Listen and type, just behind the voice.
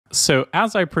So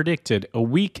as I predicted, a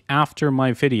week after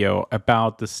my video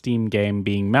about the Steam game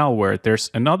being malware,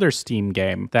 there's another Steam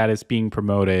game that is being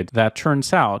promoted that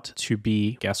turns out to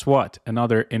be, guess what,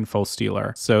 another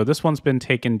Infostealer. So this one's been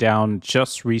taken down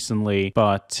just recently,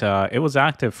 but it was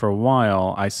active for a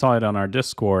while. I saw it on our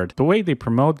Discord. The way they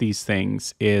promote these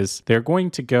things is they're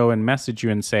going to go and message you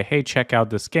and say, hey, check out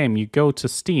this game. You go to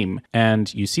Steam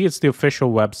and you see it's the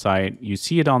official website. You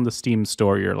see it on the Steam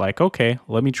store. You're like, okay,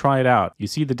 let me try it out. You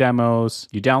see the demos,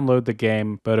 you download the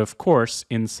game, but of course,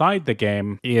 inside the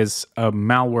game is a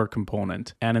malware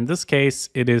component. And in this case,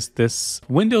 it is this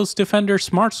Windows Defender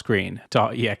Smart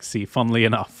Screen.exe, funnily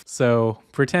enough. So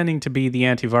pretending to be the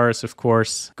antivirus, of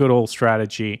course, good old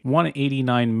strategy,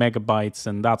 189 megabytes,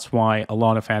 and that's why a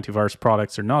lot of antivirus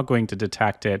products are not going to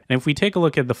detect it. And if we take a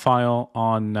look at the file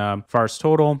on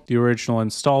VirusTotal, the original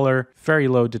installer, very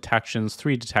low detections,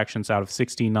 3 detections out of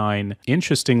 69.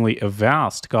 Interestingly,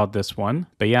 Avast got this one.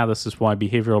 But yeah, this is why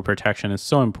behavioral protection is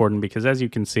so important, because as you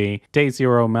can see, day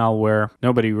zero malware,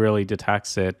 nobody really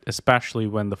detects it, especially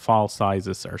when the file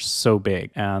sizes are so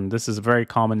big. And this is a very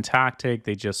common tactic.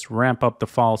 They just ramp up the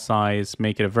file size,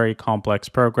 make it a very complex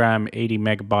program, 80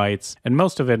 megabytes, and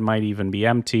most of it might even be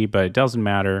empty, but it doesn't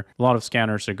matter. A lot of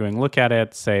scanners are going to look at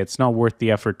it, say it's not worth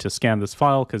the effort to scan this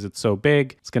file because it's so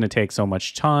big, it's going to take so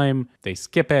much time. They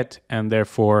skip it, and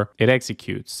therefore it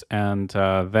executes. And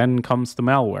then comes the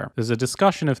malware. There's a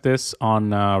discussion of this on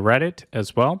Reddit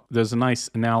as well. There's a nice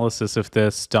analysis of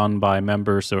this done by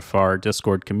members of our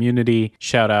Discord community.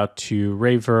 Shout out to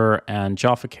Raver and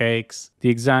Jaffa Cakes. The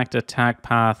exact attack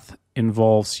path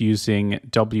involves using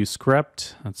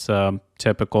WScript. That's a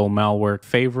typical malware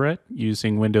favorite,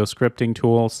 using Windows scripting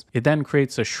tools. It then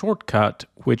creates a shortcut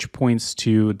which points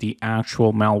to the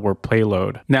actual malware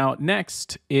payload. Now,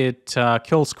 next, it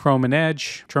kills Chrome and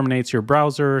Edge, terminates your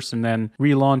browsers, and then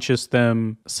relaunches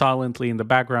them silently in the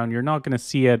background. You're not going to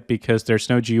see it because there's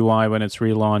no GUI when it's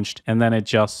relaunched, and then it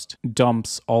just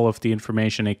dumps all of the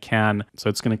information it can. So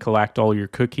it's going to collect all your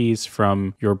cookies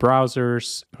from your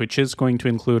browsers, which is going to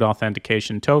include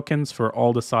authentication tokens for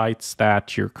all the sites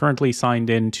that you're currently signed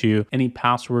into, any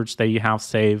passwords that you have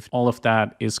saved. All of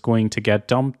that is going to get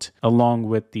dumped along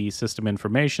with the system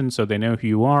information, so they know who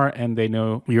you are and they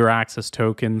know your access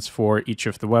tokens for each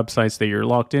of the websites that you're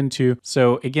logged into.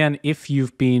 So again, if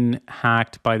you've been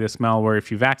hacked by this malware,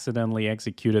 if you've accidentally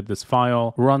executed this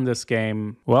file, run this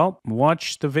game, well,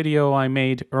 watch the video I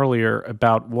made earlier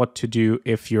about what to do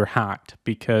if you're hacked,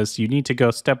 because you need to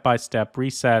go step by step,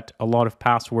 reset a lot of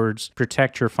passwords,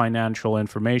 protect your financial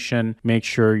information, make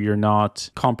sure you're not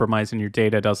compromising your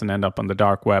data, doesn't end up on the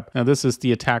dark web. Now, this is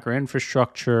the attacker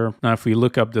infrastructure. Now, if we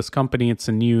look up this company, it's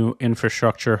a new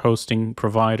infrastructure hosting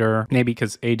provider, maybe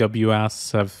because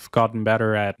AWS have gotten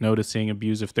better at noticing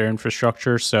abuse of their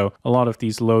infrastructure. So a lot of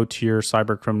these low tier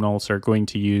cyber criminals are going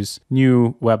to use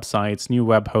new websites, new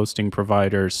web hosting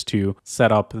providers to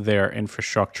set up their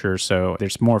infrastructure. So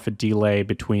there's more of a delay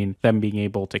between them being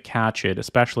able to catch it,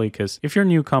 especially because if you're a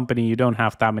new company, you don't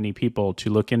have that many people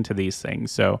to look into these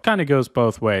things. So kind of goes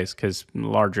both ways, because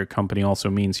larger company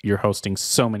also means you're hosting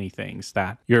so many things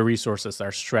that your resources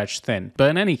are stretched thin. But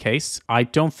in any case, I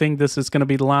don't think this is going to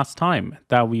be the last time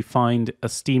that we find a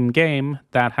Steam game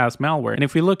that has malware. And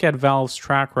if we look at Valve's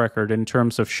track record in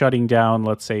terms of shutting down,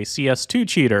 let's say, CS2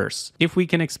 cheaters, if we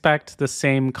can expect the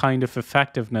same kind of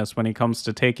effectiveness when it comes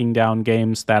to taking down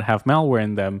games that have malware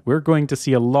in them, we're going to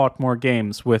see a lot more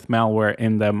games with malware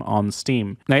in them on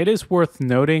Steam. Now, it is worth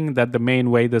noting that the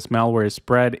main way this malware is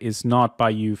spread is not by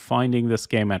you finding this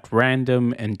game at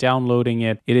random and downloading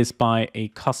it. It is by a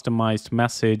customized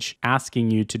message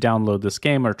asking you to download this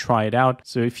game or try it out.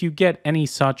 So if you get any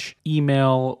such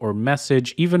email or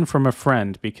message, even from a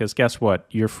friend, because guess what?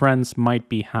 Your friends might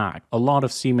be hacked. A lot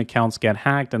of Steam accounts get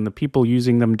hacked and the people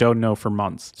using them don't know for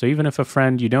months. So even if a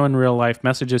friend you know in real life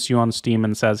messages you on Steam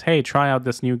and says, hey, try out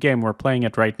this new game, we're playing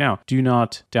it right now, do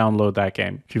not download that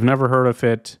game. If you've never heard of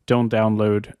it, don't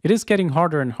download. It is getting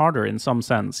harder and harder in some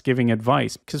sense, giving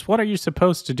advice, because what are you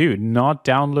supposed to do? Not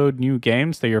download new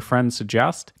games that your friends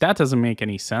suggest? That doesn't make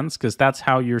any sense, because that's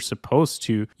how you're supposed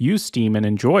to use Steam and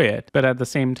enjoy it. But at the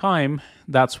same time,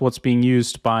 that's what's being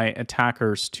used by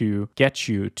attackers to get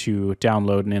you to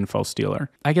download an Infostealer.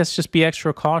 I guess just be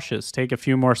extra cautious. Take a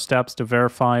few more steps to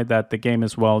verify that the game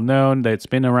is well known, that it's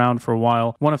been around for a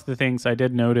while. One of the things I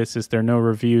did notice is there are no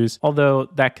reviews, although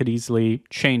that could easily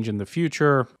change in the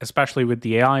future, especially with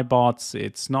the AI bots.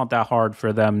 It's not that hard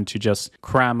for them them to just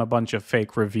cram a bunch of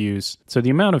fake reviews. So the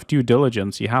amount of due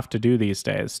diligence you have to do these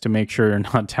days to make sure you're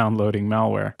not downloading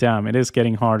malware, damn, it is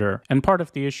getting harder. And part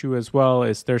of the issue as well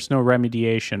is there's no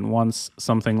remediation once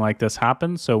something like this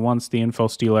happens. So once the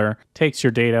Infostealer takes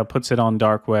your data, puts it on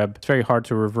dark web, it's very hard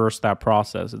to reverse that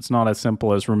process. It's not as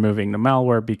simple as removing the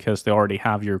malware because they already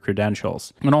have your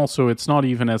credentials. And also, it's not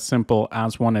even as simple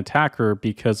as one attacker,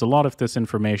 because a lot of this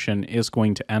information is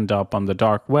going to end up on the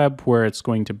dark web, where it's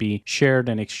going to be shared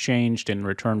and exchanged in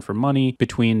return for money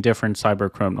between different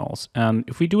cyber criminals. And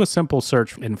if we do a simple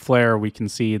search in Flare, we can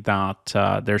see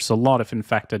that there's a lot of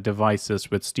infected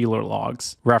devices with Stealer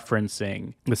logs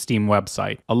referencing the Steam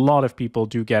website. A lot of people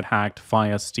do get hacked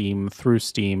via Steam, through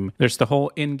Steam. There's the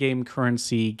whole in-game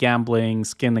currency, gambling,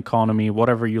 skin economy,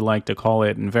 whatever you like to call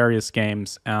it, in various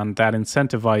games, and that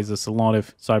incentivizes a lot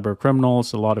of cyber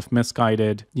criminals, a lot of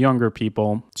misguided younger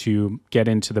people to get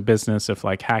into the business of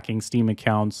like hacking Steam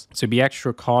accounts. So be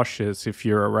extra cautious if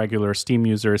you're a regular Steam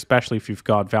user, especially if you've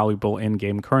got valuable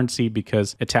in-game currency,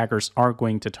 because attackers are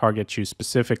going to target you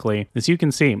specifically. As you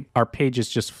can see, our page is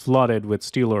just flooded with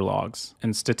Stealer logs,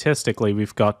 and statistically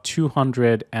we've got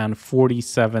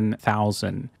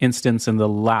 247,000 instances in the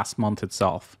last month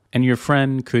itself. And your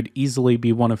friend could easily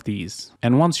be one of these.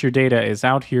 And once your data is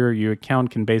out here, your account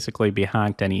can basically be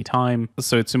hacked anytime.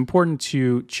 So it's important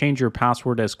to change your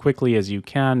password as quickly as you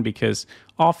can, because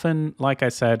often, like I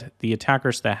said, the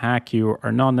attackers that hack you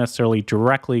are not necessarily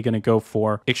directly going to go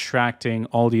for extracting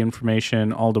all the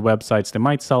information, all the websites. They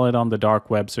might sell it on the dark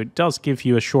web. So it does give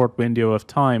you a short window of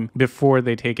time before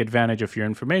they take advantage of your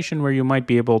information, where you might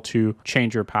be able to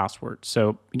change your password.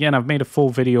 So again, I've made a full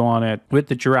video on it with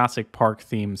the Jurassic Park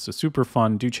theme. So super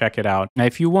fun. Do check it out. Now,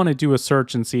 if you want to do a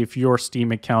search and see if your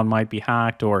Steam account might be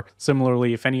hacked, or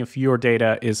similarly, if any of your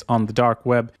data is on the dark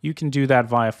web, you can do that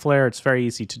via Flare. It's very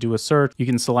easy to do a search. You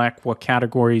can select what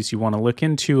categories you want to look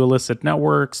into: illicit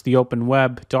networks, the open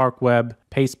web, dark web,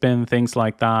 pastebin, things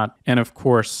like that. And of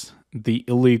course, the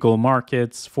illegal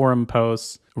markets, forum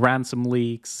posts, ransom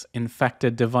leaks,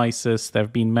 infected devices that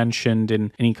have been mentioned in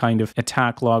any kind of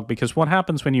attack log. Because what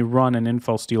happens when you run an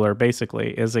Infostealer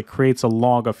basically is it creates a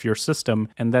log of your system,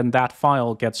 and then that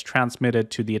file gets transmitted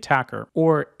to the attacker,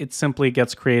 or it simply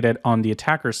gets created on the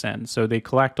attacker's end. So they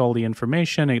collect all the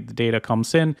information, the data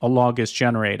comes in, a log is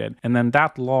generated, and then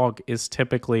that log is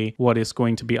typically what is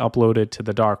going to be uploaded to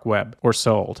the dark web or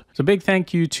sold. So big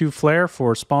thank you to Flare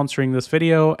for sponsoring this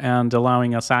video and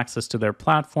allowing us access to their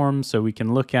platform so we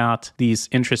can look at these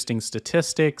interesting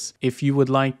statistics. If you would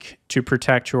like to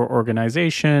protect your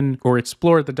organization or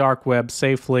explore the dark web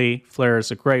safely, Flare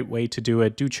is a great way to do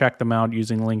it. Do check them out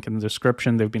using the link in the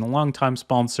description. They've been a long-time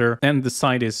sponsor, and the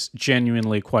site is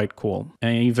genuinely quite cool.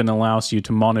 And it even allows you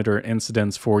to monitor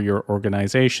incidents for your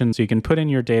organization. So you can put in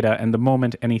your data, and the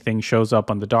moment anything shows up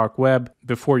on the dark web,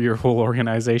 before your whole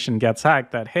organization gets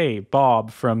hacked, that, hey,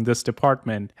 Bob from this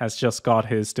department has just got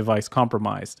his device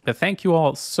compromised. But thank you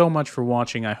all so much for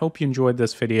watching. I hope you enjoyed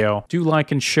this video. Do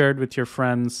like and share it with your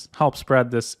friends. Help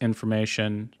spread this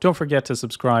information. Don't forget to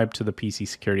subscribe to the PC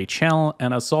Security channel.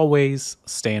 And as always,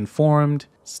 stay informed,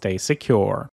 stay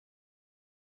secure.